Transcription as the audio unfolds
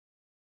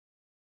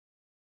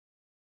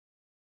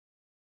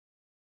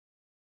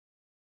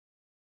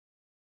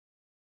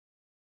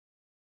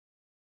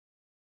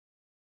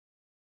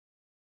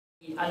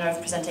The honor of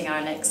presenting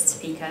our next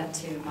speaker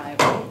to my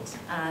right.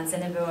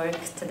 Zenebework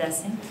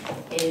Tadesse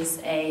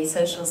is a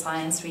social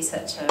science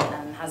researcher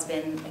and has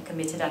been a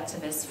committed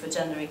activist for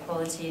gender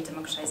equality,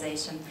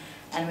 democratization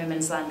and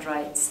women's land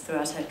rights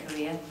throughout her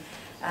career.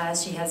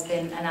 She has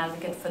been an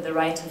advocate for the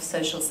right of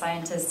social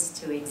scientists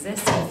to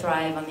exist and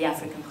thrive on the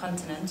African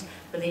continent,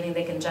 believing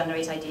they can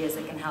generate ideas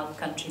that can help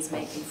countries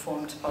make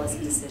informed policy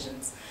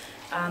decisions.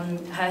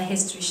 Her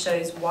history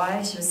shows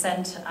why she was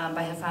sent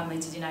by her family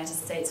to the United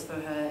States for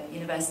her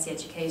university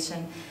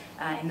education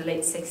in the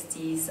late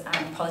 60s,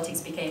 and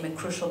politics became a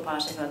crucial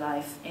part of her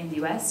life in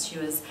the US. She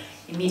was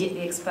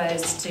immediately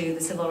exposed to the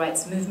civil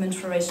rights movement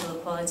for racial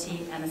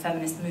equality and the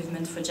feminist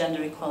movement for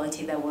gender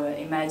equality that were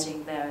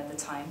emerging there at the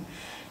time.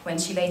 When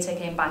she later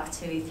came back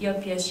to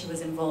Ethiopia, she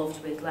was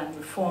involved with land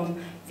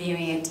reform,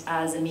 viewing it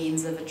as a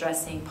means of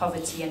addressing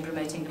poverty and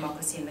promoting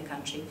democracy in the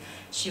country.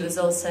 She was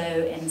also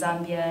in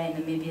Zambia,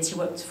 in Namibia. She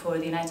worked for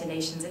the United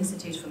Nations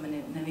Institute for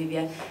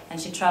Namibia, and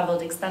she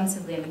traveled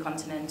extensively in the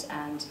continent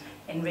and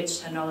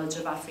enriched her knowledge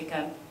of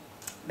Africa,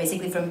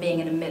 basically from being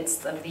in the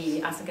midst of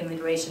the African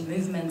liberation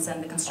movements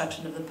and the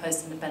construction of the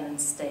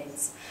post-independence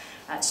states.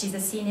 She's a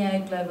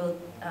senior global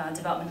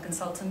development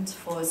consultant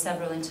for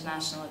several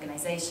international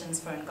organizations,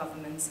 foreign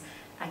governments,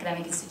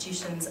 academic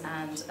institutions,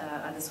 and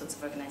other sorts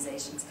of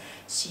organizations.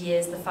 She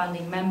is the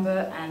founding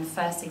member and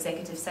first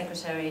executive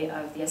secretary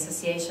of the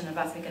Association of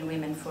African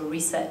Women for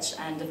Research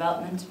and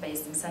Development,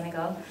 based in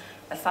Senegal,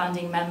 a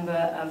founding member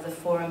of the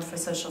Forum for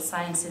Social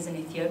Sciences in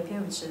Ethiopia,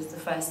 which is the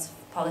first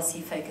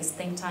policy-focused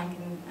think tank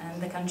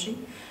in the country,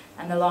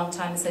 and a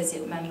long-time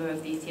associate member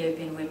of the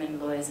Ethiopian Women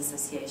Lawyers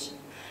Association.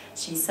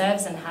 She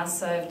serves and has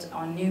served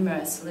on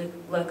numerous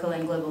local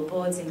and global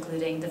boards,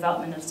 including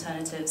Development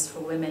Alternatives for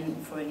Women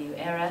for a New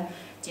Era,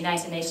 the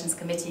United Nations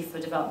Committee for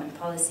Development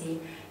Policy,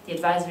 the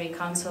Advisory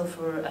Council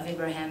of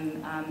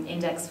Ibrahim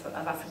Index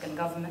of African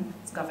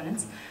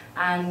Governance,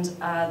 and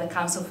the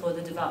Council for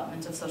the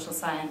Development of Social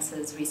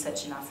Sciences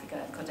Research in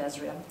Africa,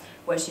 CODESRIA,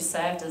 where she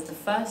served as the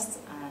first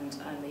and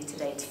only to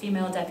date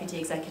female Deputy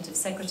Executive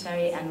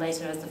Secretary and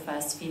later as the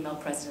first female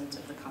President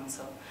of the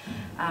Council.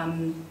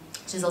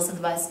 She was also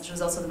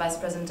the Vice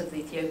President of the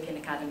Ethiopian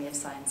Academy of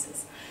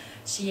Sciences.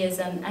 She is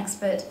an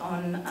expert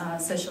on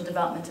social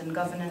development and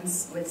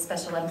governance with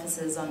special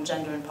emphasis on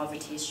gender and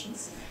poverty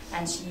issues,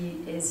 and she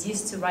is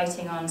used to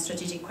writing on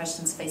strategic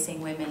questions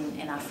facing women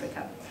in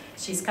Africa.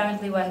 She's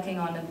currently working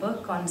on a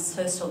book on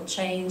social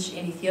change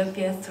in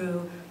Ethiopia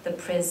through the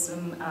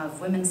prism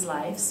of women's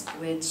lives,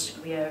 which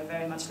we are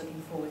very much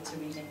looking forward to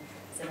reading.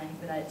 So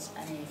without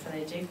any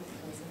further ado,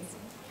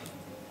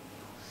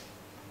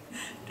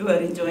 do a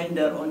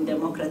rejoinder on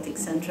democratic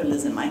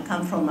centralism. I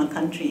come from a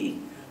country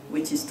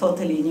which is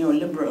totally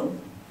neoliberal,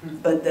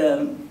 but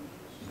the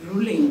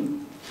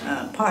ruling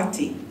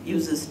party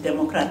uses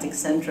democratic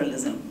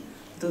centralism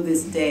to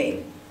this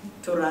day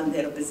to run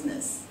their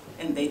business.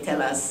 And they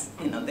tell us,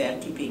 you know, they are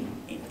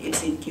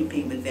it's in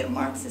keeping with their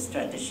Marxist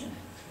tradition.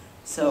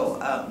 So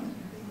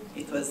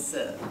it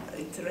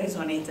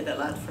resonated a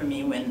lot for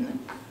me when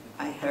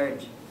I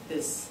heard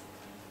this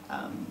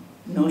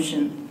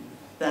notion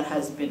that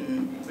has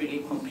been really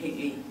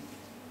completely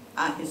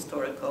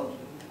ahistorical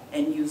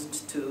and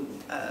used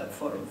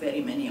for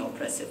very many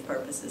oppressive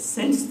purposes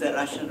since the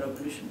Russian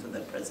Revolution to the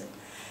present.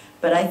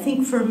 But I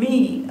think for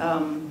me,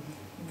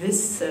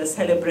 this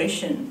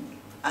celebration,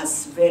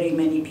 as very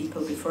many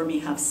people before me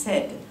have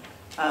said,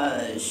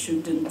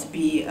 shouldn't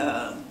be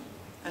a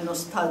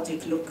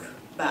nostalgic look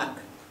back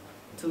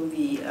to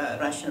the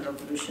Russian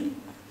Revolution,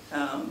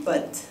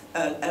 but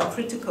a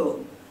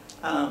critical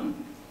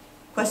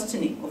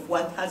questioning of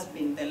what has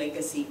been the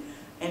legacy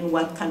and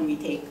what can we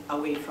take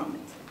away from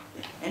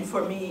it. And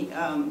for me,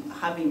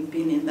 having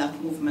been in that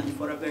movement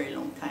for a very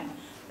long time,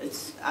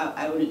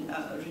 I will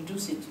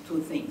reduce it to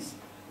two things.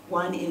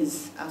 One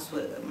is, as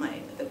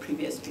the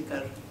previous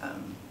speaker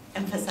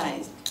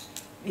emphasized,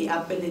 the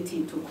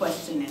ability to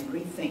question and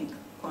rethink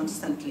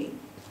constantly,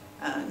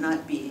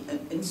 not be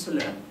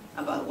insular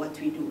about what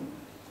we do.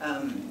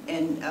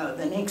 And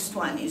the next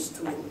one is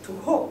to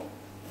hope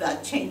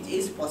that change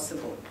is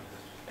possible,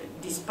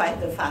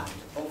 despite the fact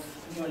of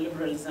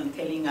neoliberalism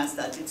telling us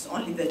that it's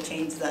only the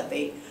change that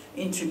they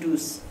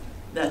introduce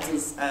that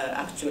is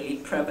actually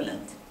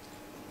prevalent.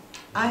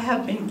 I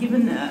have been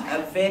given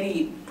a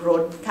very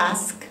broad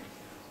task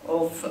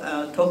of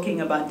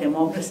talking about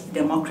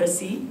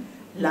democracy,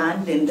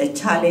 land, and the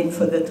challenge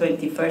for the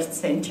 21st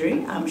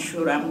century. I'm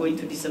sure I'm going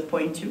to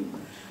disappoint you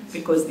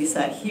because these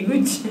are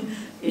huge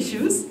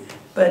issues,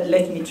 but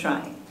let me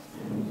try.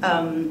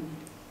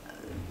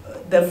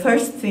 The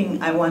first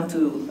thing I want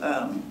to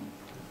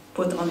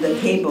put on the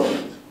table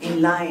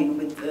in line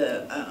with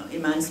the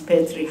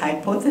emancipatory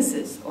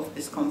hypothesis of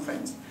this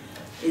conference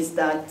is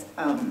that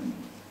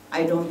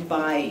I don't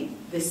buy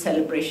this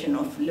celebration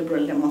of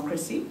liberal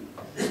democracy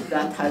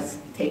that has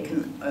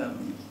taken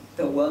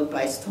the world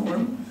by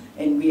storm,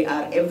 and we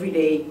are every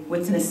day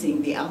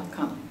witnessing the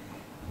outcome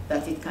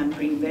that it can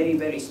bring very,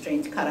 very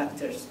strange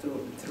characters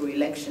through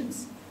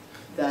elections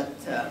that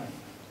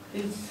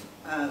is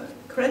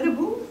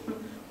credible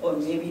or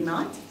maybe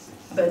not,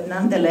 but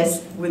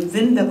nonetheless,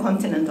 within the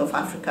continent of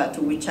Africa,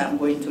 to which I'm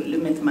going to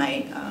limit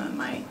my,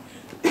 my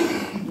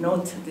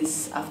note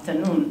this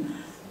afternoon,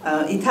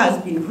 it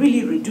has been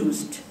really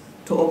reduced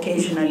to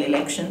occasional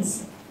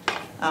elections,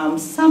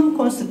 some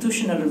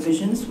constitutional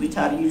revisions, which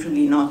are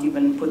usually not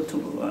even put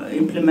to,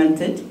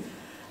 implemented,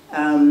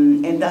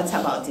 and that's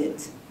about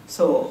it.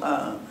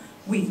 So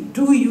we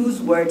do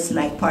use words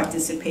like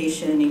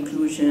participation,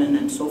 inclusion,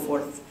 and so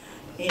forth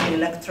in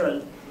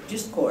electoral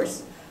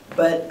discourse,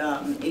 but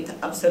it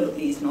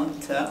absolutely is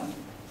not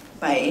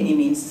by any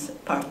means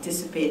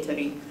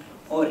participatory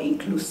or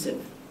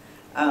inclusive.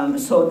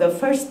 So the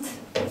first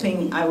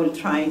thing I will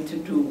try to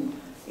do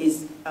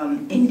is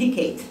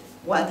indicate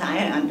what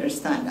I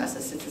understand as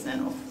a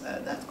citizen of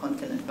that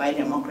continent by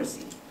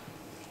democracy.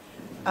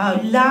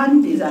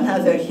 Land is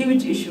another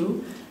huge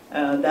issue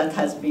that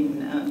has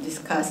been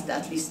discussed.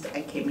 At least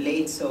I came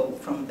late, so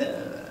from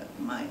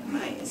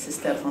my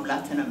sister from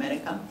Latin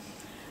America.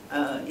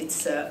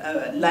 It's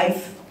a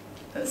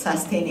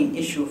life-sustaining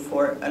issue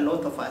for a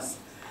lot of us.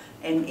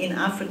 And in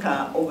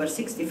Africa, over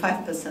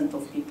 65%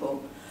 of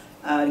people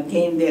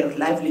gain their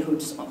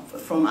livelihoods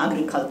from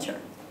agriculture.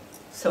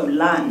 So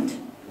land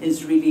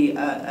is really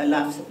a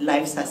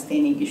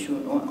life-sustaining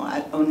issue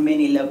on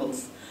many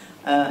levels,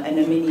 and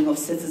a meaning of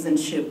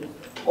citizenship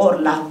or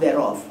lack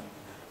thereof.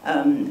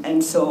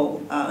 And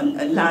so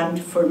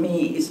land, for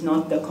me, is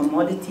not the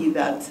commodity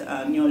that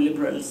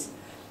neoliberals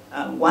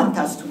want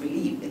us to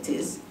believe it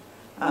is,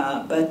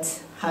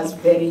 but has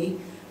very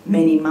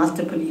many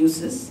multiple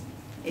uses.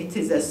 It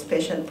is a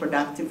special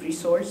productive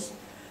resource.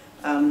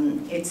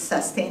 It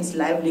sustains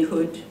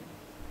livelihood.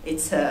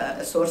 It's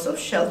a source of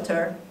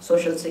shelter,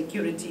 social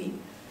security.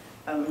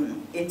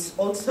 It's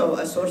also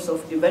a source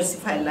of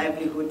diversified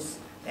livelihoods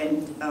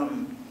and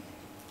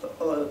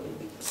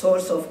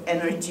source of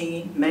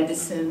energy,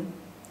 medicine,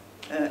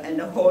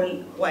 and a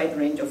whole wide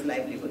range of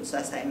livelihoods,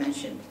 as I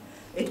mentioned.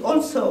 It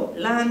also,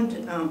 land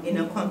in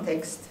a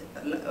context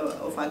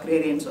of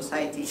agrarian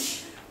society,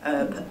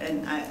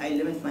 and I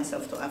limit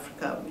myself to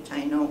Africa, which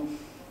I know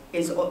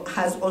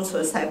has also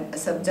a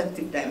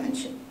subjective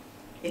dimension.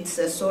 It's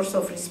a source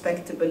of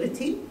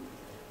respectability,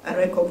 a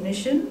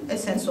recognition, a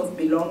sense of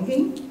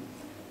belonging,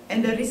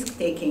 and a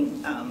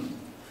risk-taking.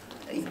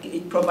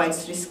 It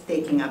provides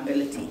risk-taking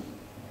ability.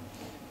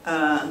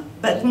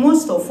 But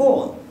most of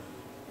all,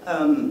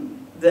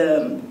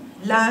 the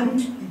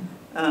land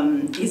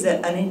is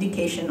an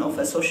indication of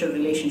a social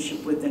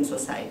relationship within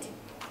society.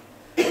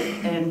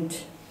 And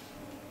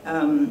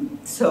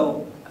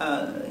so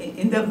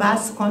in the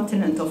vast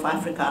continent of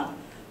Africa,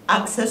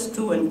 access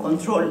to and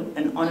control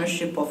and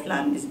ownership of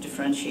land is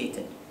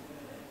differentiated.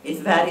 It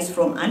varies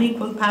from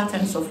unequal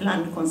patterns of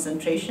land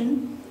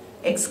concentration,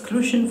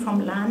 exclusion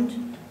from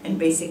land and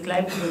basic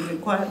livelihood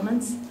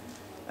requirements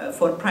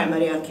for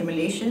primary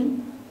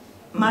accumulation,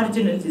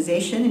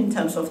 marginalization in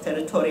terms of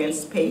territorial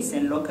space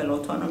and local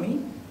autonomy.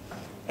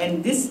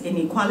 And this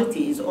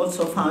inequality is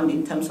also found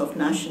in terms of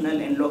national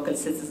and local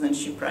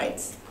citizenship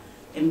rights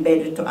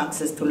embedded to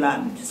access to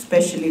land,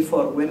 especially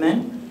for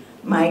women,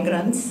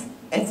 migrants,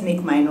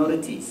 ethnic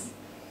minorities.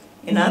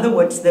 In other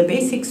words, the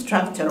basic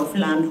structure of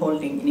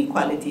landholding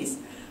inequalities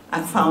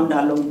are found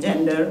along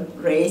gender,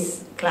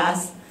 race,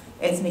 class,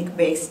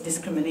 ethnic-based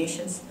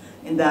discriminations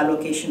in the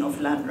allocation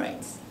of land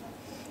rights.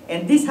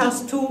 And this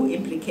has two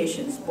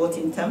implications, both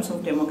in terms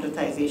of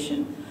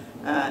democratization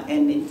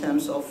and in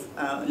terms of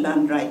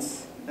land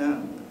rights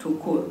to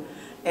core.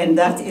 And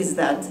that is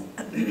that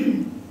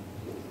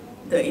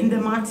in the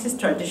Marxist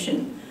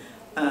tradition,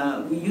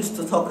 we used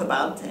to talk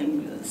about,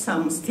 and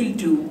some still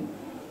do,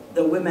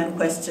 the women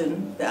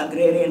question, the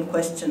agrarian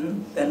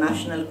question, the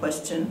national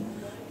question,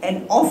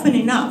 and often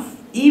enough,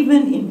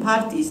 even in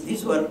parties,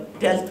 these were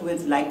dealt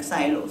with like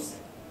silos.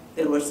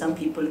 There were some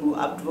people who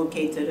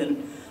advocated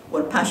and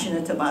were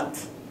passionate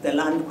about the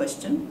land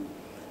question.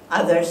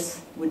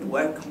 Others would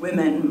work,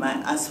 women,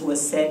 as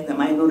was said, the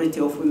minority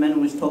of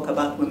women will talk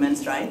about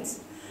women's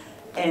rights.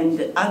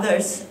 And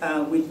others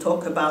will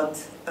talk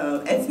about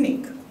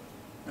ethnic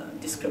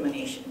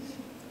discrimination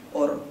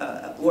or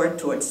work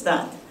towards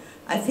that.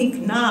 I think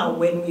now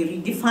when we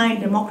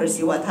redefine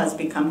democracy, what has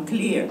become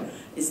clear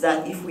is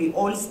that if we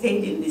all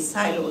stayed in these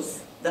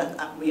silos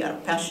that we are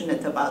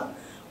passionate about,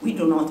 we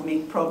do not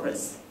make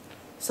progress.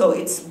 So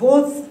it's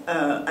both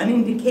an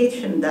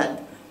indication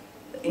that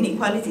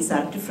inequalities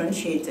are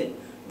differentiated,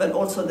 but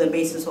also the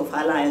basis of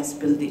alliance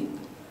building.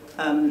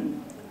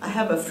 I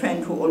have a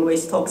friend who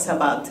always talks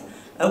about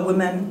a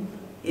woman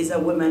is a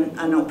woman,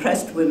 an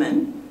oppressed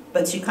woman,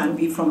 but she can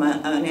be from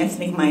an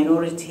ethnic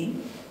minority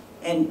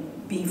and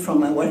be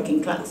from a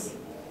working class.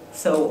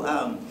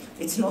 So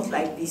it's not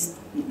like these,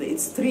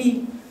 it's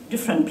three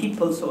different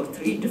peoples or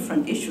three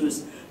different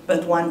issues,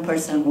 but one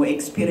person who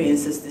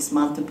experiences these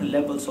multiple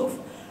levels of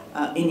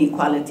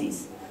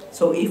inequalities.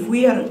 So if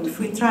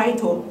we try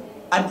to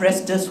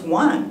address just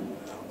one,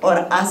 or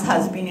as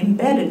has been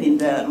embedded in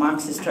the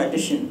Marxist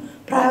tradition,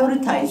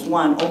 prioritize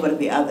one over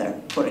the other.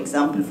 For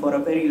example, for a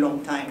very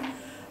long time,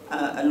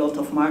 a lot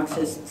of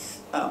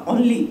Marxists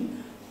only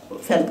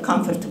felt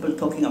comfortable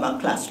talking about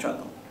class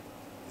struggle.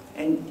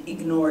 and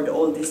ignored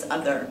all these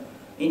other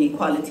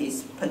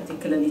inequalities,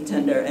 particularly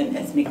gender and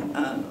ethnic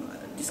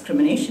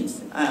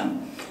discriminations.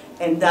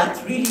 And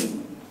that really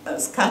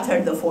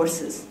scattered the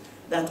forces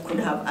that could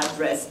have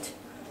addressed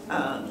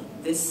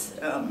this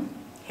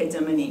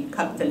hegemony,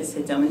 capitalist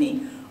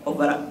hegemony,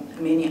 over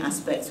many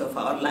aspects of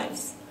our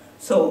lives.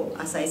 So,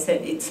 as I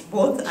said, it's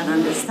both an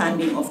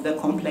understanding of the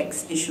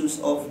complex issues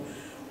of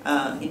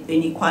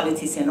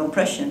inequalities and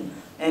oppression,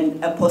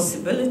 and a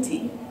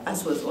possibility,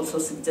 as was also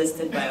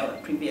suggested by our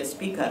previous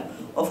speaker,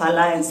 of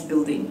alliance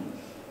building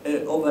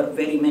over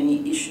very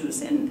many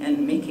issues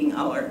and making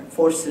our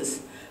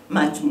forces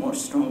much more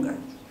stronger.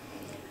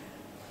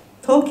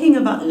 Talking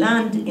about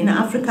land in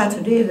Africa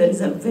today, there is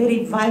a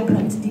very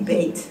vibrant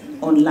debate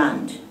on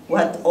land.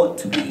 What ought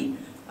to be,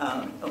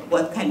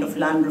 what kind of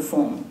land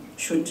reform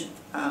should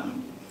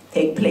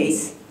take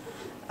place.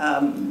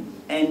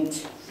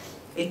 And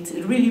it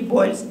really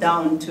boils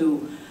down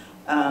to,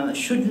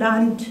 should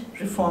land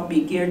reform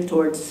be geared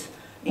towards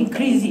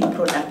increasing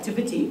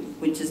productivity,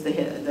 which is the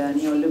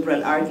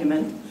neoliberal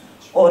argument,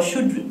 or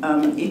should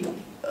it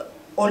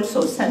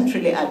also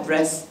centrally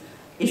address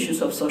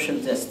issues of social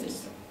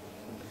justice?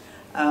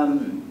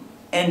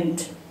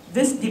 And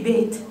this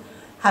debate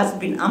has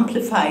been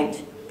amplified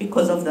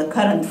because of the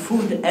current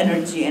food,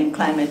 energy, and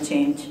climate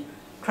change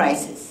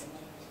crisis.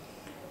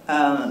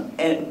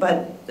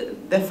 But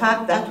the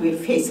fact that we're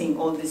facing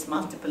all these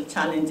multiple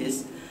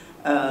challenges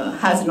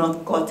has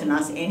not gotten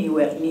us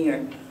anywhere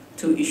near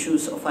to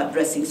issues of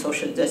addressing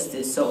social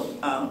justice. So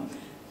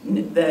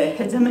the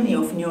hegemony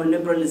of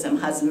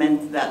neoliberalism has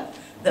meant that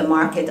the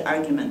market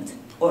argument,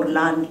 or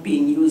land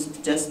being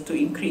used just to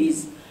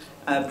increase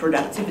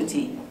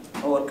productivity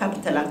or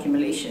capital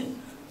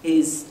accumulation,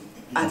 is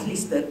at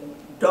least the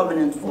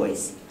dominant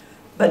voice.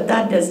 But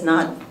that does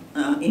not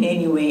in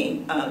any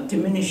way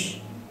diminish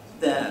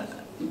the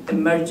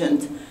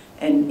emergent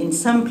and in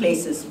some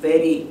places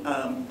very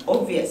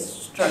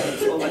obvious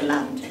struggles over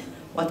land,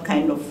 what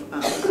kind of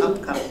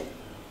outcome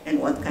and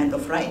what kind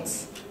of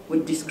rights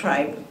would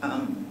describe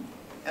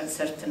a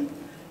certain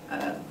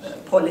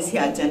policy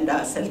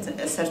agenda, a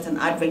certain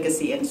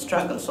advocacy and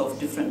struggles of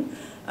different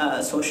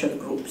social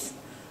groups.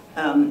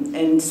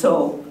 And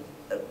so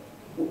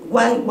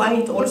why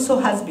it also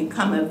has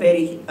become a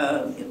very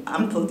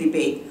ample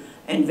debate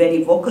and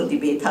very vocal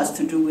debate has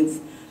to do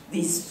with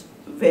these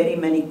very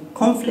many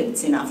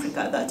conflicts in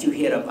Africa that you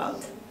hear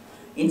about.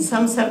 In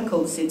some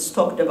circles, it's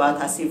talked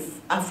about as if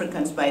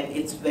Africans, by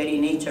its very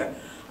nature,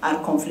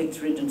 are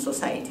conflict-ridden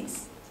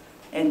societies.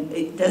 And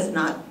it does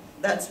not,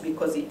 that's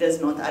because it does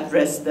not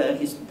address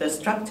the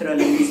structural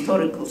and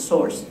historical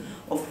source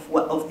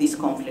of these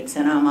conflicts.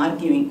 And I'm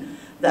arguing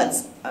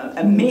that's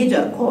a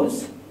major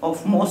cause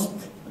of most,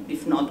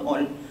 if not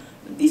all,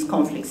 these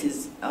conflicts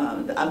is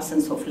the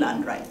absence of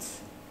land rights.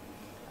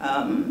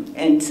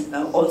 And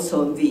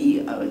also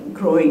the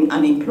growing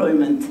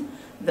unemployment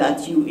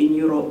that you in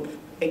Europe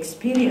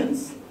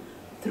experience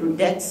through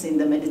deaths in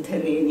the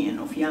Mediterranean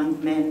of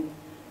young men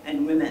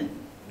and women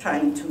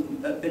trying to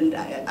build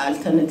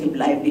alternative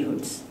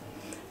livelihoods.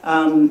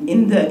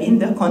 In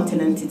the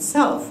continent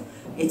itself,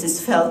 it is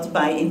felt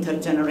by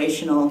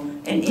intergenerational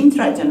and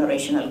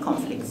intragenerational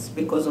conflicts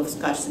because of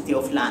scarcity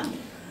of land.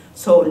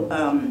 So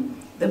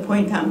the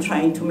point I'm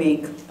trying to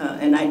make,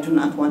 and I do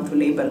not want to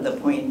labor the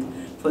point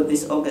for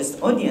this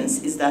august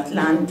audience, is that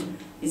land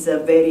is a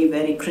very,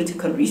 very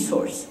critical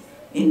resource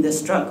in the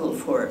struggle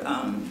for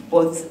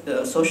both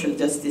social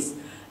justice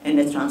and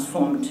a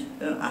transformed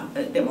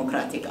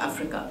democratic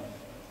Africa.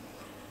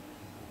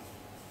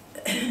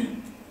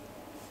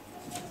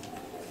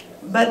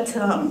 But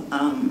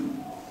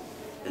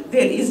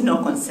there is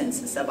no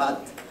consensus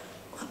about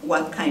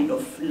what kind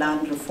of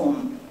land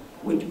reform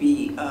would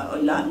be,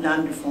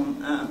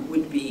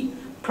 would be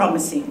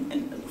promising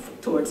and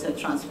towards a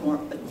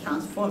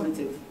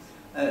transformative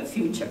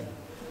future.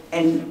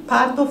 And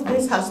part of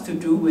this has to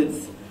do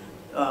with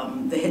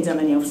the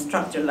hegemony of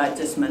structural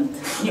adjustment,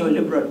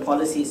 neoliberal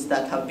policies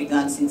that have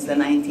begun since the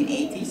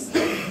 1980s.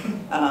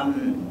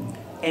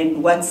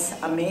 And what's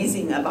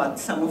amazing about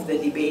some of the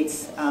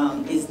debates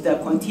is the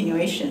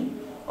continuation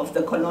of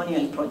the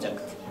colonial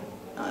project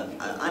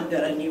under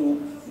a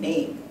new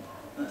name,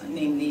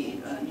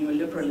 namely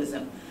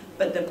neoliberalism.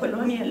 But the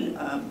colonial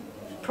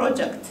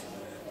project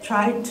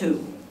tried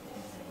to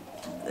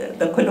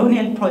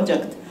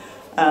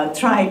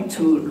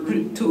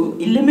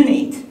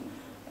eliminate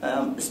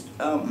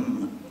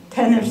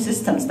tenure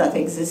systems that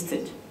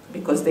existed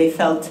because they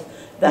felt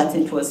that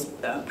it was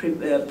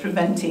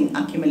preventing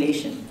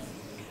accumulation.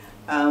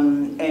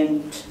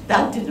 And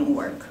that didn't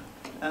work,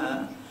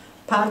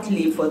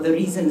 partly for the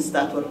reasons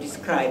that were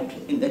described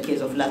in the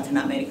case of Latin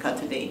America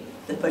today,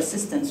 the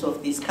persistence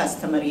of these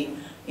customary,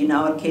 in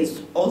our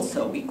case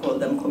also we call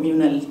them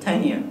communal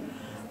tenure,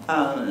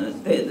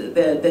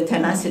 the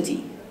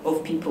tenacity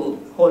of people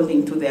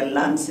holding to their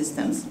land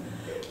systems,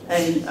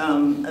 and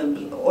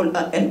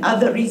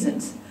other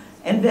reasons.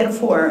 And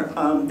therefore,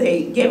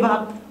 they gave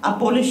up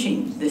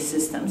abolishing these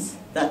systems,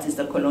 that is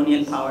the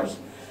colonial powers,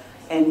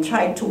 and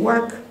tried to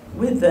work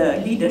with the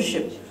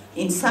leadership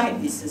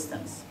inside these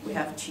systems. We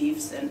have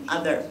chiefs and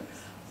other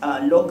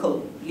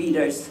local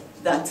leaders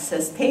that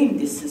sustain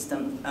this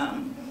system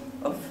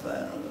of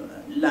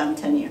land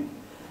tenure.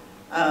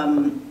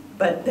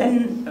 But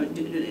then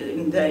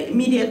in the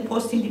immediate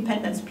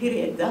post-independence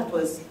period, that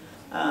was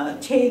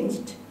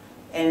changed,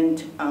 and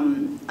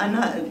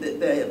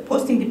the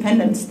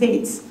post-independent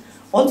states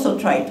also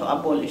tried to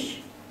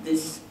abolish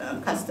these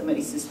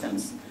customary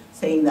systems,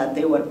 saying that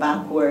they were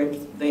backward,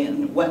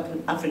 then what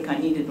Africa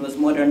needed was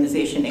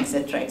modernization,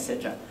 etc.,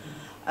 etc.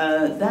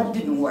 That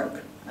didn't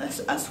work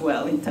as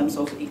well in terms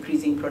of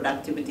increasing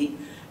productivity,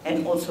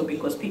 and also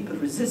because people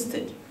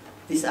resisted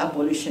this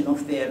abolition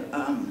of their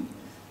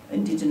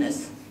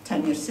indigenous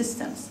tenure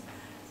systems.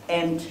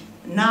 And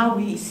now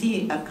we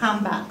see a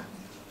comeback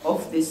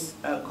of this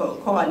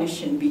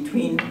coalition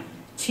between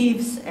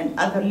chiefs and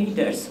other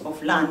leaders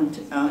of land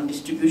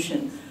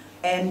distribution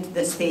and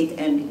the state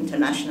and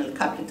international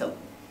capital.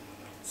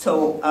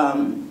 So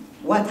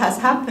what has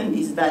happened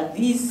is that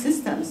these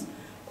systems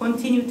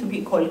continue to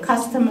be called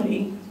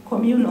customary,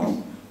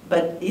 communal,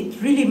 but it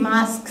really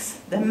masks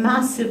the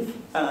massive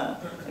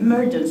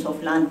emergence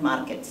of land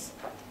markets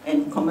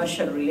and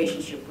commercial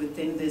relationship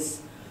within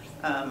these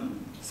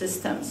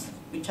systems,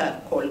 which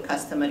are called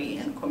customary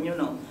and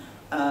communal.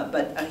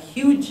 But a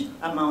huge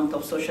amount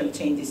of social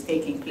change is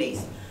taking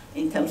place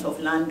in terms of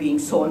land being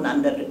sold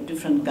under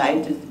different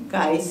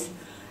guise.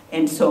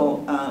 And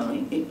so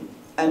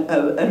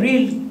a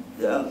real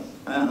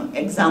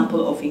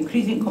example of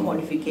increasing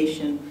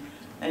commodification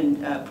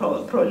and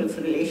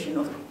proliferation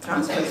of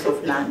transfers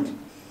of land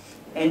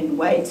and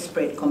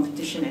widespread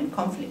competition and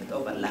conflict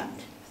over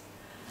land.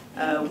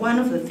 One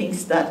of the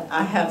things that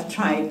I have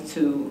tried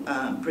to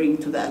bring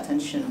to the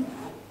attention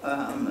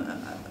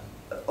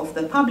of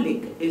the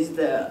public is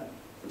the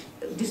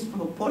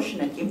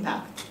disproportionate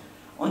impact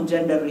on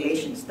gender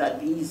relations that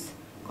these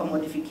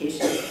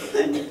commodifications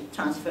and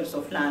transfers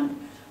of land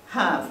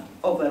have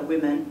over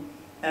women,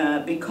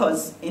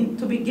 because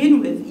to begin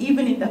with,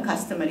 even in the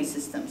customary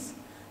systems,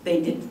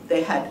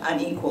 they had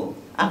unequal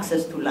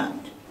access to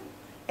land.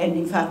 And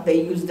in fact,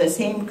 they used the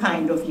same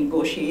kind of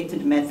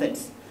negotiated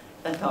methods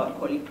that our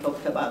colleague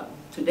talked about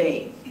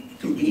today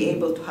to be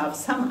able to have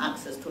some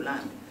access to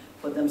land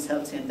for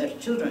themselves and their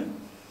children.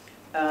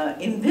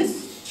 In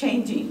this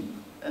changing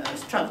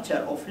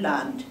structure of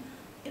land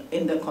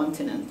in the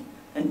continent,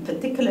 and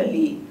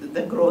particularly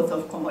the growth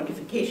of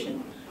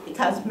commodification, it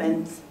has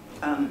meant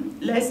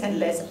less and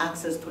less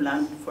access to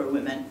land for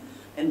women,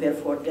 and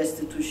therefore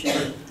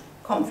destitution,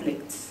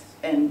 conflicts,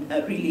 and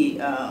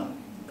really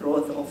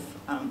growth of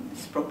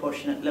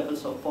disproportionate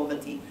levels of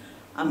poverty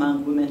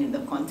among women in the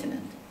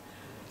continent.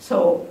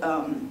 So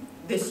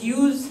this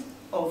use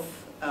of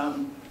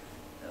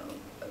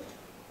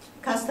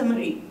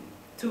customary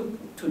to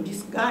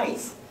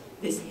disguise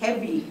these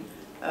heavy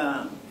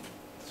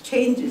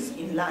changes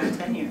in land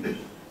tenure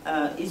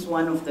is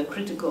one of the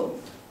critical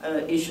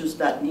issues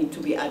that need to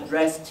be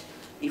addressed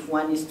if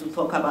one is to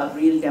talk about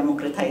real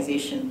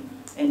democratization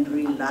and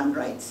real land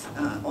rights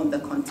on the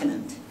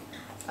continent.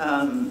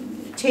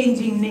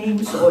 Changing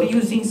names or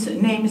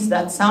using names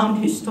that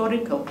sound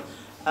historical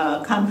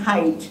can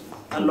hide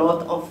a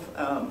lot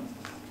of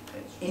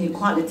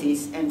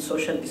inequalities and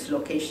social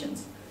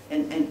dislocations.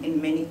 And in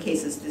many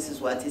cases, this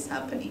is what is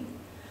happening.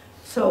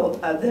 So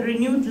the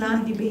renewed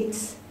land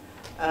debates,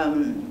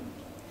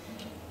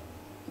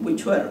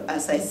 which were,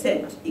 as I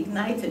said,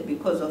 ignited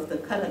because of the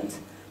current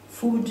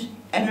food,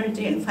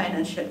 energy, and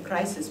financial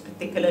crisis,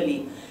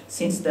 particularly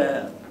since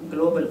the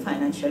global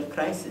financial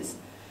crisis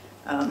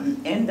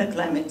and the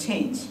climate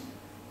change,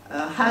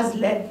 has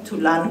led to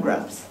land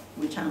grabs,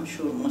 which I'm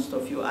sure most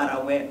of you are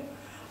aware.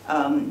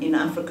 In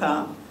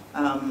Africa,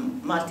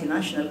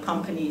 multinational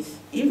companies,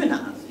 even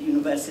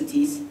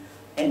universities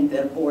and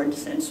their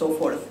boards and so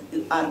forth,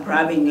 are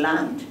grabbing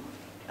land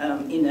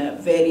in a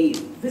very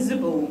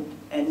visible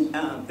and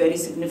very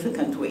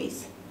significant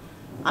ways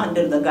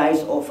under the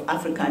guise of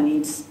Africa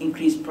needs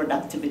increased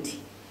productivity,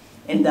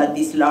 and that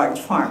these large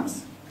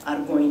farms are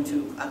going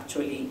to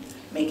actually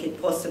make it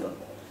possible.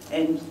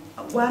 And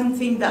one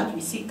thing that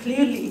we see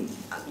clearly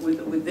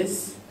with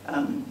this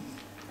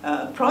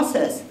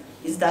process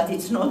is that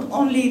it's not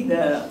only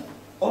the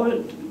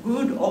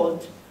good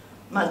old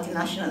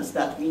multinationals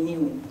that we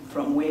knew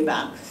from way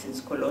back since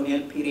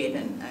colonial period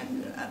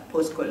and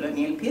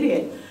post-colonial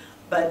period,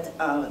 but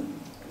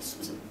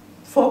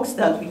folks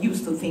that we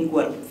used to think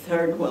were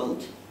third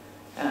world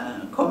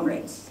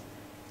comrades.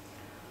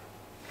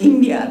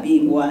 India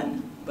being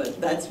one, but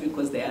that's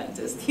because they are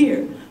just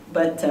here.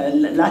 But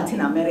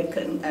Latin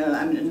American,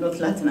 I mean, not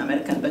Latin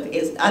American, but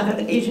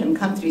other Asian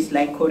countries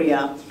like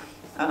Korea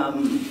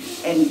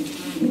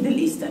and Middle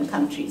Eastern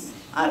countries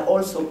are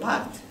also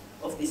part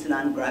of this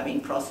land grabbing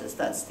process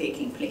that's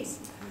taking place.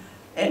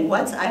 And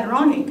what's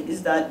ironic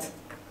is that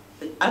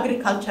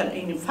agriculture,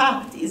 in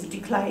fact, is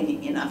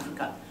declining in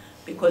Africa,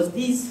 because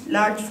these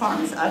large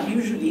farms are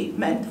usually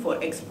meant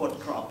for export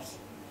crops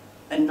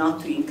and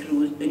not to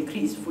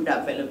increase food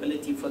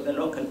availability for the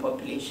local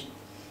population.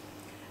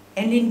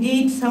 And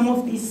indeed, some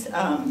of these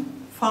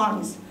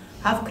farms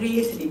have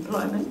created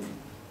employment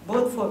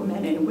both for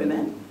men and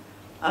women.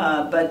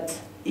 But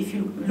if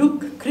you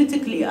look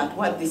critically at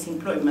what this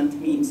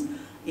employment means,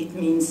 it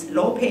means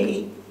low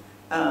pay,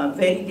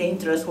 very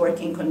dangerous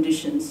working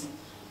conditions,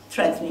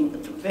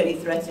 very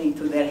threatening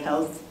to their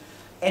health,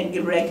 and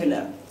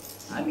irregular.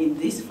 I mean,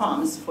 these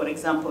farms, for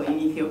example, in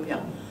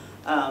Ethiopia,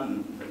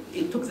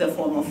 it took the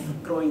form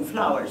of growing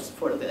flowers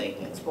for the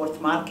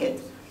export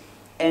market.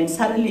 And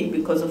suddenly,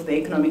 because of the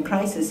economic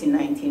crisis in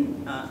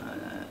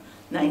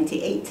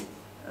 1998,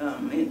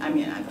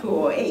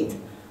 2008,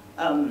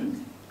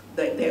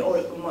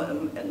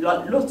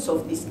 lots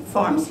of these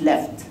farms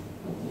left.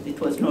 It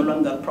was no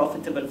longer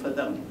profitable for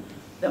them.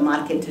 The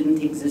market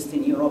didn't exist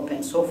in Europe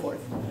and so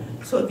forth.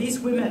 So these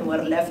women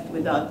were left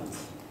without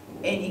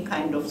any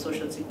kind of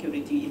social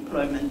security,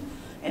 employment,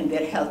 and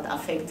their health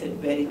affected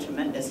very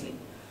tremendously.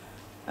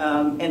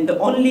 And the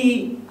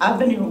only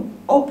avenue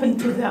open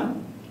to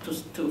them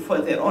for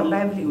their own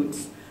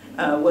livelihoods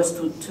was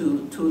to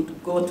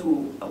go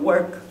to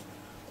work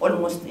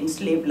almost in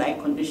slave-like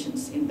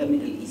conditions in the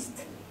Middle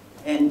East.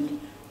 And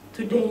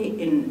today,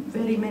 in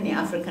very many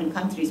African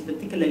countries,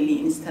 particularly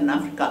in Eastern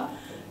Africa,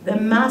 the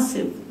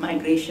massive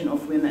migration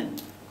of women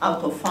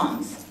out of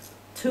farms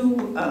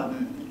to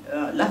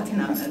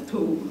to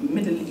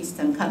Middle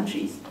Eastern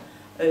countries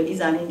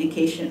is an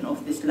indication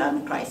of this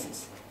land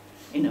crisis,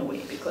 in a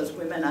way, because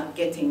women are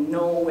getting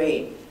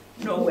nowhere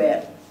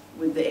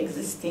with the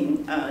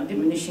existing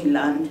diminishing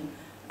land,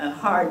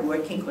 hard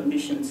working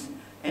conditions,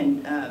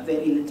 and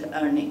very little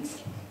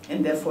earnings.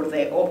 And therefore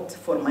they opt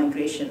for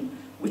migration,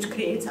 which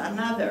creates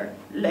another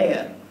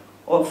layer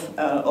of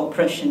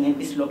oppression and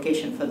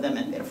dislocation for them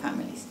and their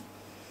families.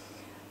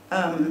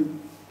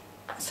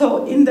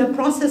 So in the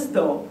process,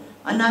 though,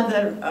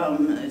 another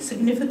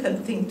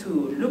significant thing to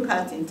look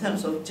at in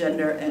terms of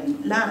gender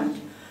and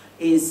land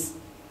is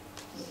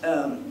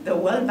the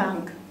World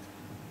Bank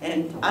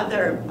and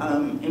other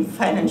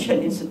financial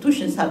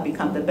institutions have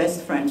become the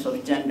best friends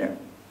of gender.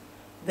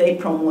 They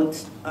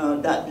promote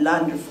that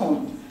land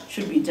reform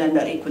should be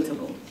gender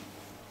equitable,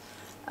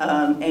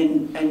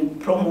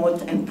 and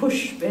promote and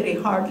push very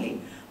hard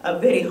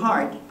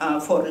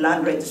for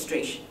land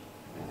registration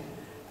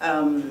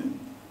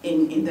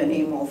in the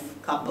name of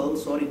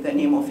couples or in the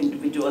name of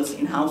individuals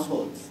in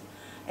households.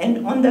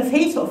 And on the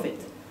face of it,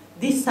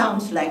 this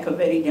sounds like a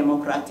very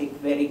democratic,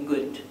 very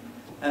good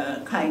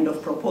kind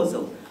of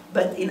proposal.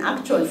 But in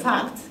actual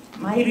fact,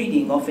 my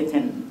reading of it,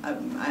 and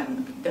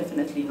I'm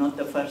definitely not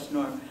the first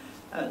nor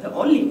the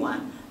only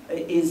one,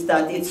 is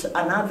that it's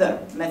another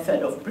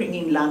method of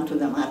bringing land to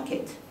the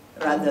market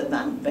rather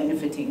than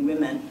benefiting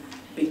women,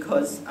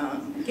 because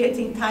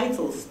getting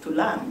titles to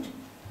land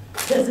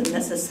doesn't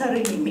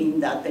necessarily mean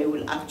that they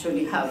will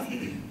actually have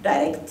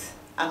direct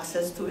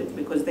access to it,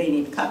 because they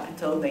need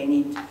capital, they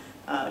need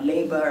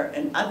labor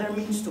and other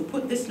means to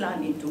put this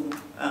land into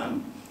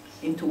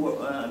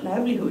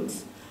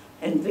livelihoods,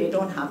 and they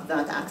don't have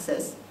that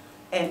access.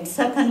 And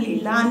secondly,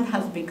 land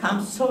has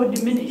become so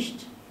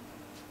diminished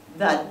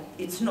that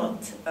it's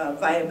not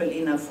viable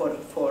enough for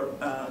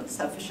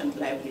sufficient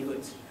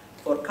livelihoods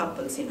for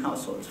couples in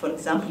households. For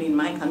example, in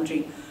my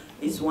country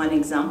is one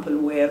example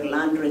where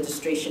land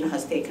registration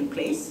has taken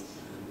place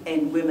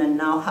and women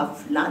now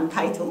have land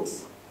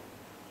titles,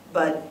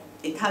 but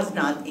it has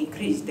not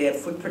increased their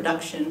food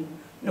production,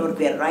 nor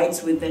their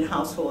rights within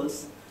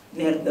households,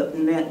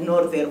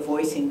 nor their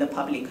voice in the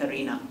public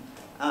arena,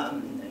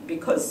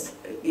 because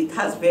it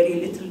has very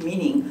little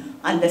meaning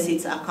unless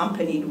it's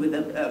accompanied with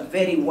a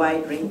very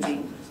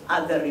wide-ranging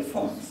other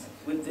reforms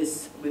with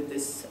this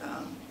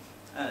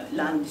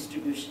land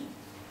distribution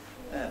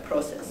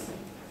process.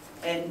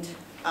 And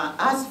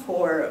as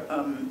for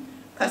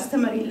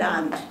customary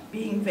land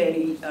being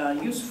very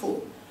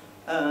useful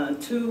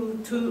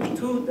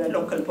to the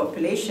local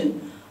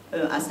population,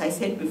 as I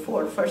said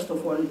before, first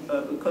of all,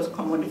 because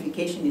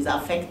commodification is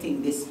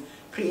affecting this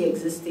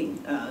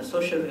pre-existing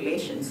social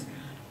relations,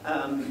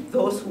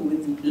 those who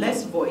with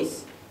less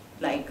voice,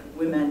 like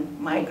women,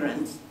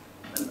 migrants,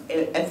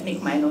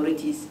 ethnic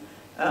minorities,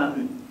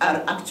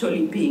 are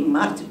actually being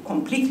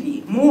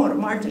completely more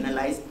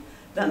marginalized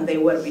than they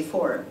were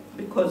before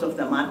because of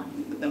the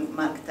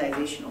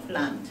marketization of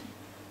land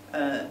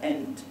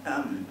and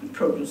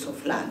produce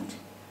of land.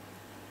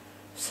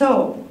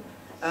 So,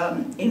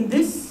 in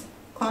this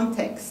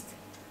context,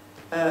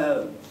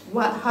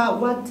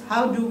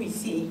 how do we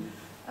see,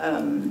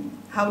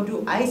 how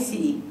do I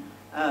see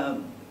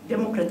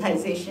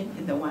democratization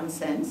in the one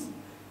sense,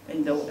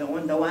 on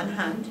the one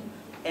hand,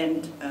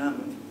 and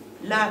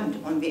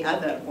land on the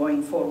other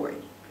going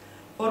forward?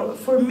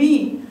 For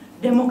me,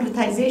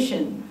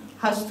 democratization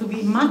has to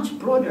be much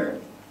broader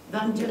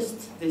than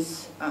just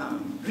this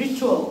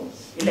ritual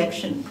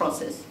election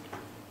process,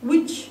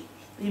 which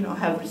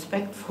have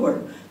respect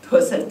for to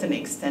a certain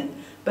extent,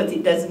 but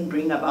it doesn't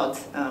bring about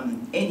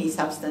any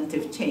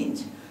substantive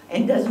change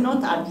and does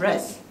not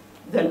address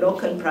the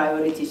local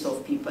priorities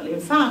of people.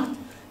 In fact,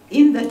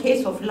 in the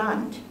case of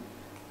land,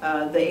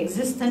 the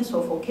existence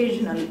of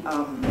occasional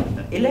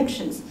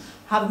elections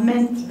have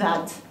meant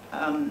that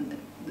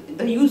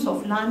the use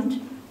of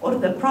land or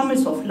the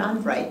promise of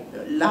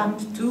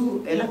land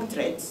to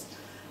electorates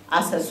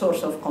as a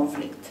source of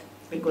conflict.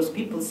 Because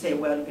people say,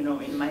 well, you know,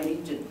 in my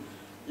region,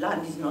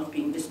 land is not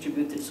being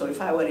distributed, so if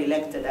I were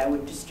elected, I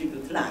would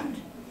distribute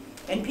land.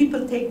 And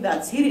people take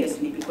that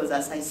seriously because,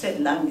 as I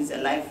said, land is a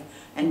life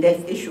and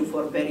death issue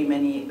for very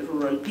many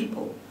rural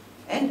people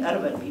and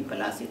urban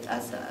people as it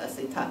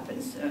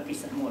happens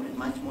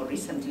much more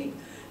recently.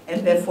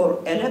 And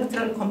therefore,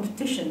 electoral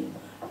competition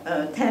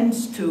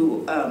tends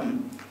to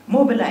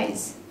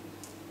mobilize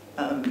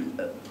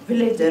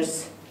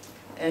villagers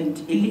and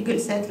illegal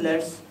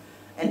settlers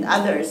and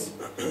others,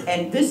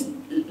 and this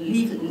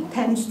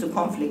tends to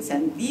conflicts,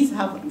 and these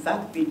have in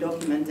fact been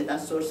documented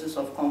as sources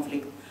of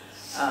conflict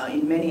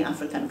in many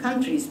African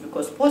countries,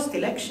 because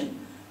post-election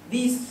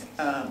these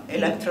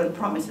electoral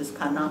promises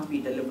cannot be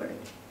delivered.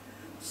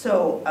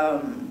 So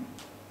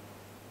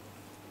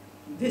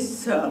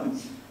this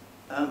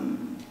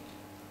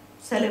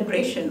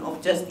celebration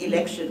of just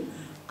election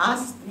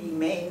as the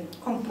main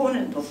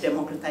component of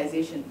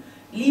democratization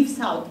leaves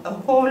out a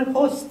whole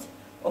host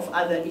of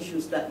other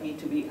issues that need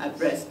to be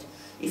addressed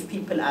if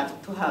people are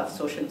to have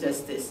social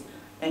justice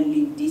and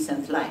live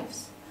decent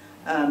lives.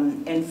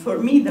 And for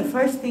me, the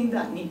first thing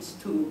that needs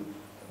to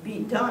be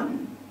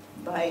done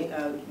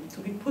to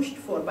be pushed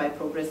for by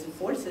progressive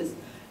forces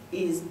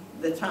is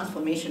the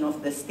transformation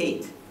of the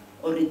state,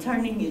 or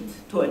returning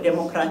it to a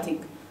democratic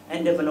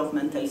and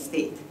developmental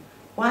state.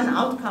 One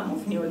outcome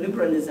of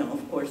neoliberalism,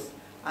 of course,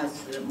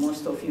 as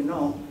most of you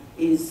know,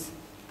 is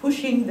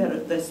pushing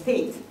the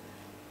state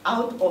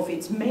out of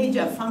its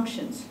major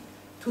functions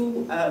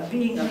to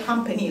being a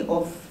company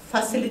of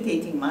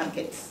facilitating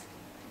markets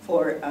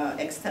for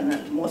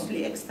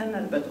mostly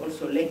external, but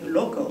also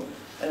local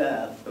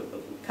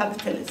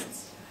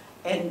capitalists.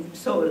 And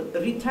so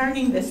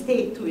returning the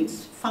state to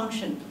its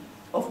function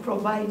of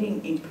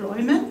providing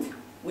employment,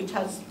 which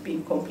has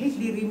been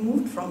completely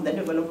removed from the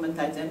development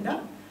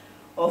agenda,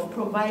 of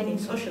providing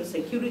social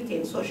security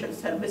and social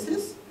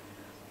services,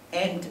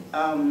 and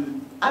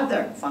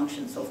other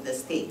functions of the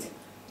state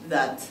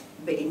that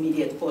the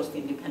immediate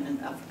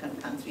post-independent African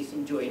countries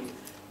enjoyed,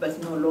 but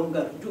no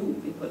longer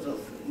do because of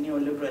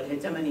neoliberal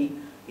hegemony,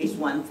 is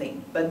one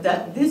thing. But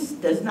that this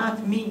does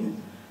not mean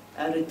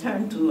a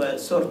return to a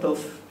sort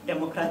of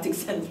democratic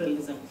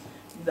centralism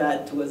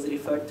that was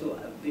referred to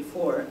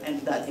before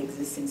and that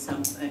exists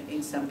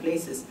in some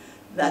places,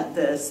 that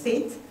the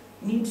state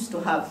needs to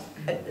have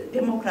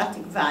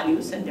democratic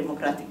values and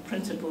democratic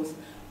principles,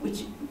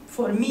 which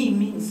for me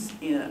means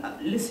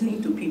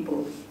listening to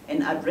people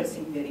and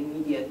addressing their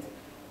immediate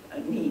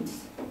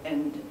needs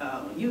and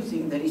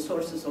using the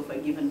resources of a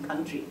given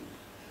country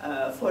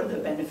for the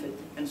benefit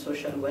and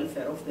social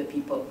welfare of the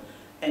people,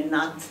 and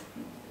not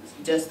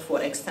just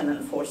for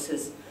external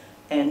forces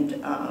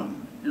and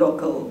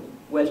local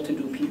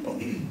well-to-do people.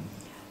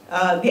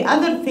 The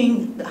other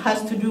thing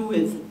has to do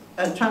with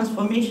a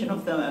transformation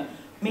of the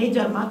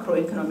major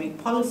macroeconomic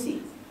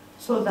policy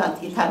so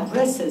that it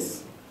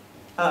addresses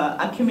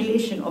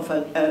accumulation of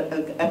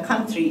a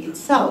country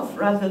itself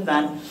rather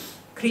than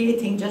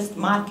creating just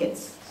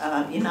markets.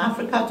 In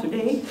Africa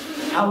today,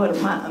 our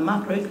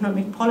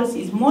macroeconomic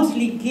policy is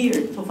mostly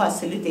geared to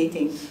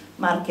facilitating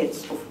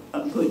markets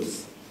of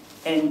goods.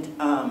 And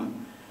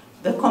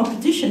the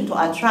competition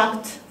to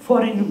attract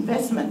foreign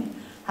investment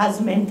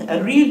has meant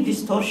a real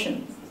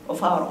distortion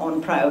of our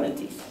own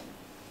priorities.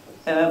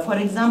 For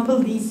example,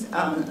 these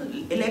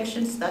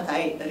elections that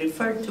I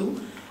referred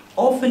to,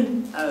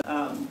 often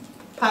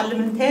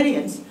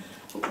parliamentarians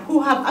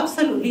who have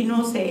absolutely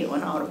no say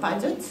on our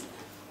budgets,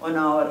 on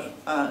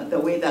the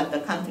way that the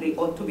country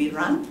ought to be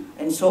run,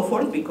 and so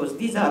forth, because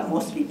these are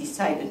mostly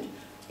decided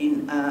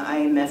in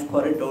IMF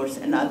corridors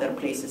and other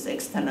places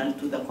external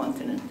to the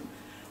continent.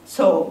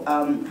 So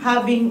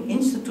having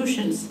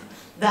institutions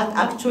that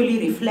actually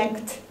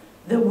reflect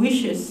the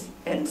wishes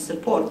and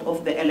support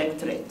of the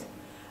electorate,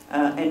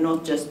 and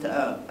not just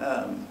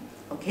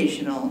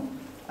occasional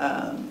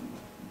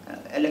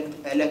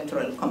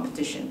electoral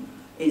competition,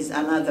 is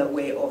another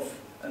way of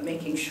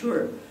making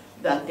sure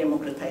that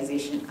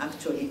democratization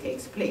actually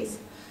takes place.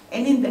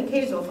 And in the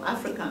case of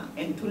Africa,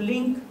 and to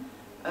link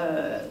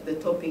the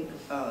topic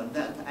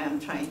that I am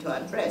trying to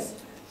address,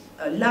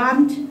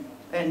 land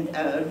and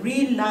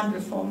real land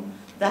reform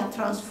that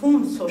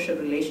transforms social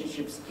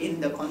relationships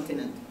in the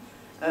continent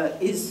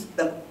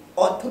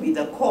ought to be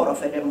the core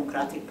of a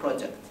democratic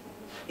project.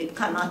 It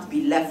cannot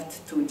be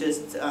left to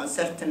just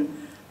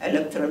certain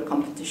electoral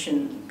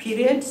competition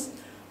periods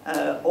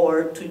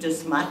or to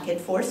just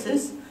market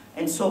forces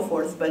and so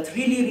forth, but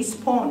really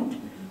respond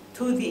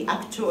to the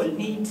actual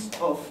needs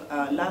of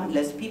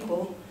landless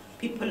people,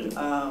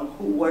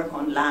 who work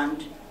on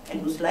land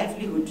and whose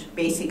livelihood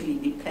basically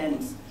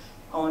depends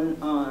on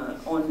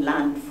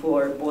land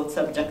for both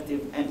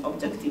subjective and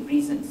objective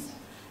reasons.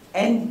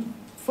 And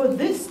for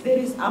this, there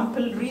is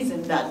ample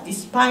reason that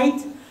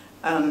despite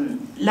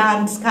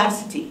land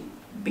scarcity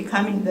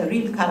becoming the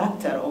real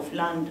character of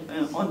land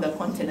on the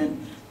continent,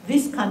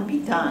 this can be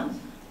done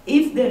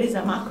if there is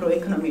a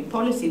macroeconomic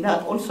policy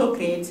that also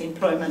creates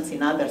employment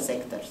in other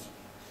sectors.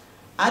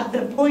 at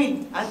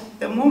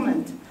the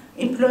moment,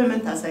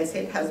 employment, as I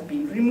said, has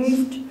been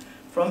removed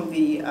from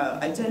the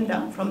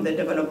agenda, from the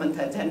development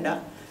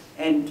agenda,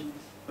 and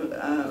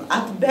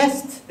at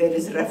best there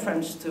is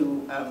reference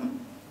to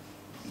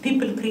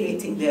people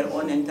creating their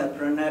own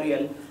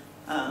entrepreneurial,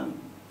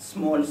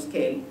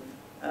 small-scale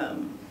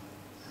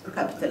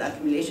capital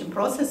accumulation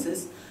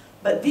processes,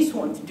 but this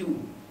won't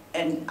do.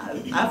 And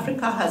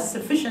Africa has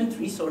sufficient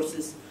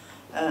resources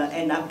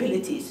and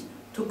abilities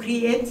to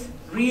create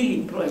real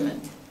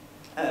employment,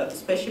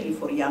 especially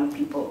for young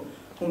people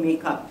who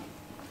make up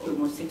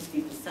almost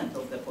 60%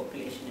 of the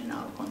population in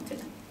our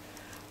continent.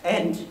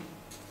 And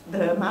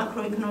the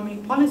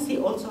macroeconomic policy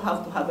also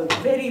have to have a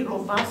very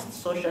robust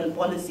social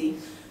policy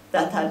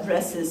that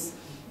addresses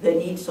the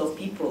needs of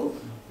people,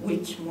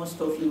 which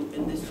most of you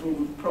in this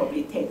room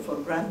probably take for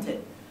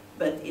granted,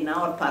 but in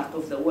our part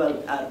of the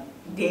world are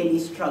daily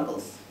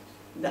struggles.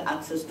 The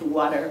access to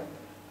water,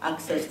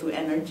 access to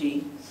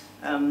energy,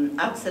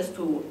 access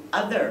to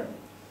other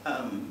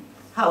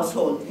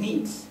household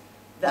needs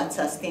that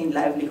sustain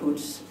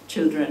livelihoods,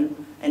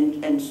 children,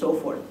 and so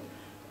forth.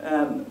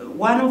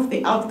 One of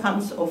the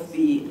outcomes of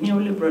the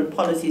neoliberal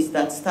policies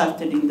that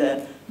started in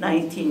the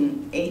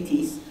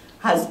 1980s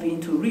has been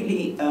to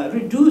really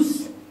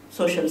reduce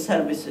social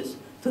services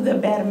to the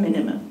bare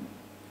minimum.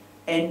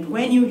 And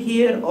when you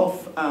hear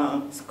of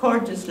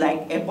scourges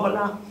like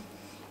Ebola,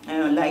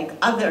 like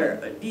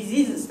other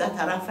diseases that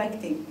are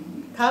affecting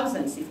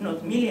thousands, if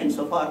not millions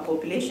of our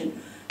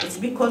population, it's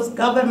because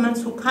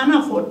governments who can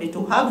afford it,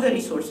 who have the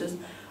resources,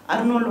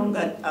 are no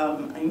longer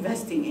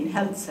investing in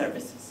health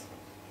services,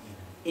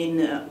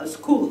 in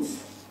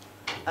schools,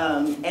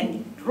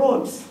 and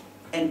roads,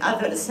 and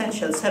other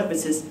essential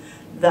services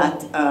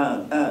that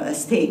a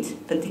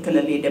state,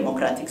 particularly a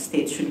democratic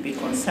state, should be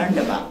concerned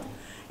about.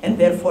 And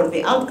therefore,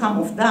 the outcome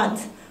of that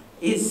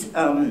is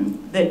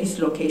the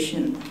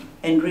dislocation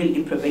and real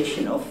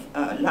deprivation of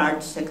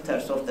large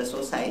sectors of the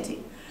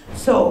society.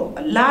 So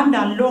land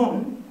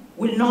alone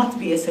will not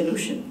be a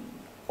solution,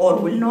 or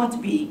will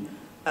not be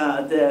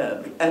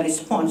a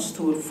response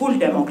to full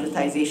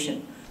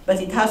democratization, but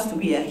it has to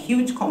be a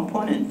huge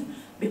component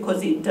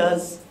because it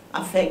does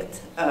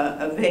affect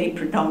a very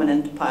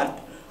predominant part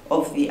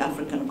of the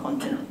African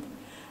continent.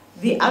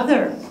 The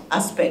other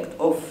aspect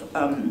of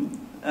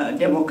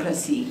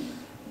democracy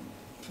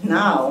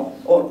now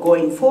or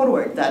going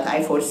forward that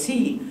I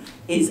foresee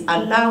is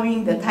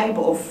allowing the type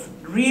of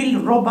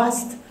real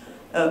robust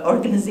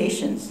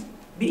organizations,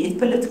 be it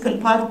political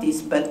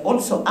parties, but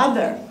also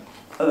other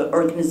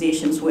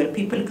organizations where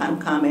people can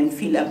come and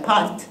feel a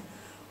part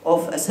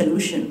of a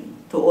solution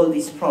to all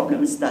these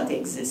problems that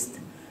exist.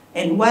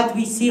 And what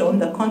we see on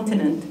the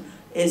continent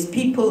is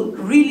people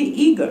really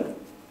eager,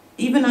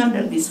 even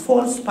under this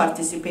false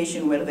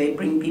participation where they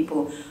bring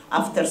people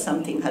after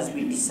something has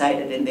been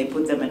decided and they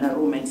put them in a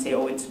room and say,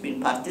 oh, it's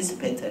been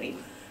participatory.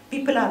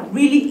 People are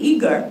really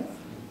eager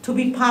to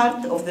be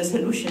part of the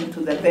solution to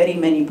the very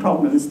many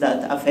problems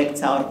that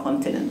affect our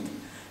continent.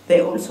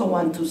 They also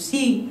want to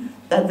see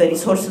that the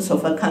resources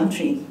of a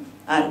country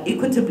are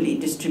equitably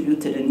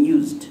distributed and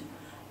used.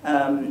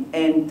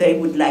 And they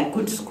would like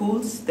good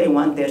schools, they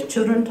want their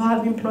children to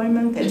have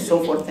employment, and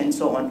so forth and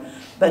so on.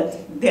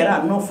 But there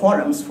are no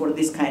forums for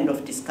this kind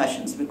of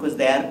discussions because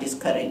they are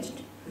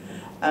discouraged.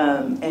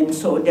 And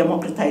so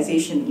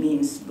democratization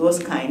means those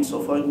kinds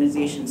of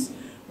organizations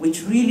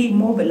which really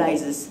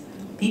mobilizes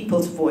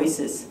people's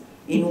voices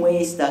in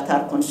ways that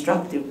are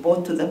constructive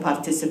both to the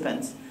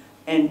participants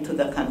and to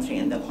the country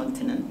and the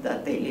continent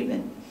that they live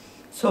in.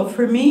 So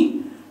for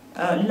me,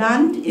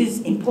 land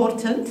is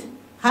important,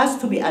 has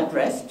to be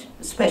addressed,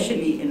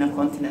 especially in a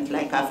continent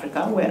like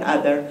Africa where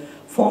other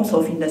forms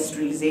of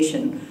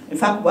industrialization, in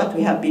fact what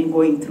we have been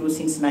going through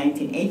since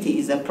 1980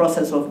 is a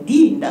process of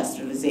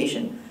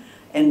deindustrialization,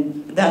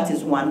 and that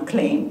is one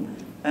claim.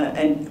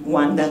 And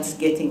one that's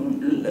getting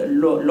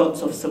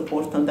lots of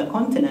support on the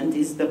continent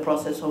is the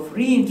process of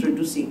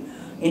reintroducing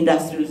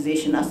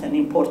industrialization as an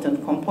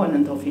important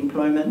component of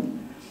employment,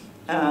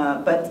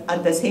 but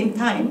at the same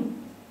time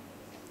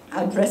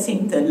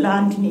addressing the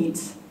land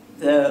needs,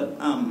 the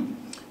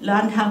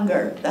land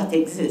hunger that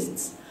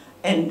exists,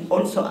 and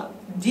also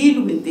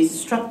deal with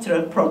these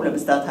structural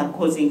problems that are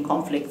causing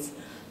conflicts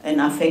and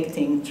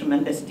affecting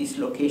tremendous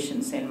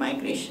dislocations and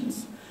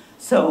migrations.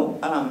 So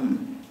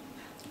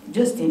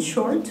just in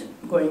short,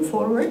 going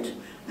forward,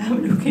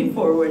 I'm looking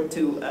forward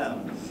to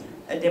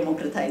a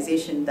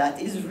democratization that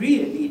is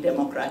really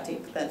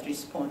democratic, that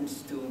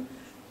responds to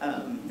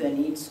the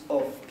needs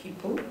of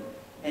people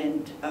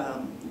and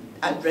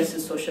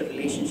addresses social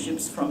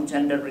relationships from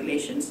gender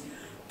relations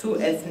to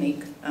ethnic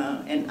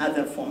and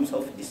other forms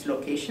of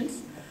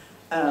dislocations,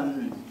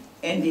 and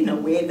in a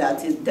way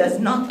that it does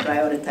not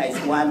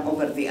prioritize one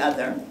over the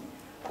other,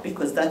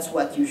 because that's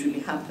what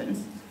usually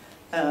happens.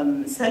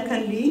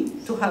 Secondly,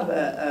 to have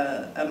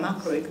a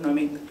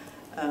macroeconomic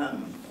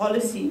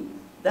policy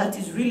that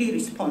is really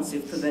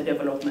responsive to the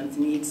development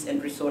needs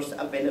and resource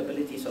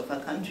availabilities of a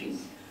country.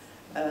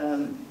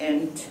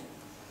 And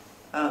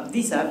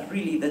these are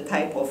really the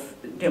type of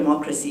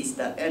democracies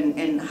that,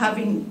 and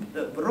having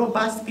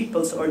robust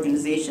people's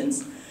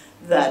organizations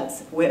that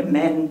where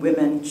men,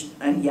 women,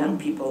 and young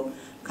people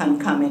can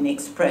come and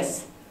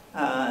express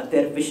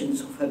their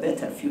visions of a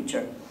better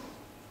future.